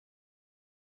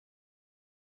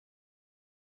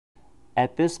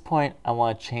At this point, I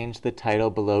want to change the title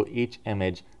below each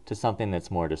image to something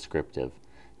that's more descriptive.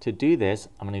 To do this,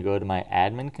 I'm going to go to my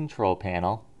Admin Control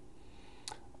Panel,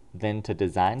 then to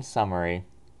Design Summary,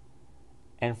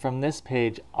 and from this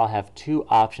page, I'll have two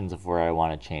options of where I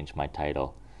want to change my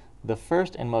title. The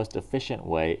first and most efficient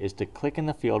way is to click in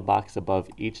the field box above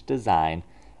each design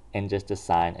and just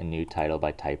assign a new title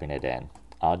by typing it in.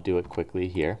 I'll do it quickly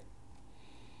here.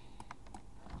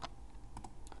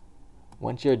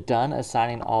 Once you're done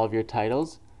assigning all of your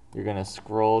titles, you're going to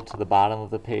scroll to the bottom of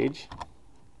the page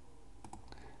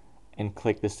and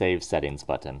click the Save Settings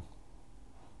button.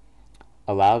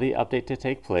 Allow the update to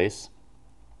take place,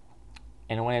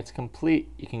 and when it's complete,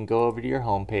 you can go over to your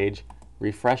home page,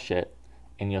 refresh it,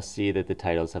 and you'll see that the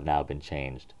titles have now been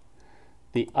changed.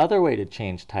 The other way to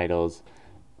change titles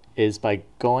is by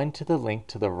going to the link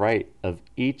to the right of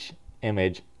each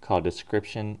image called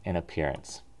Description and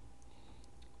Appearance.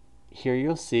 Here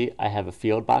you'll see I have a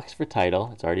field box for title,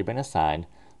 it's already been assigned,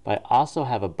 but I also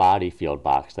have a body field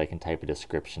box that I can type a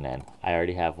description in. I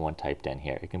already have one typed in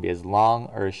here. It can be as long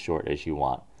or as short as you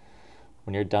want.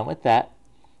 When you're done with that,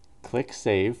 click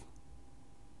Save,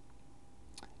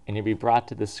 and you'll be brought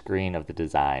to the screen of the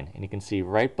design. And you can see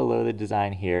right below the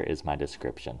design here is my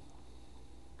description.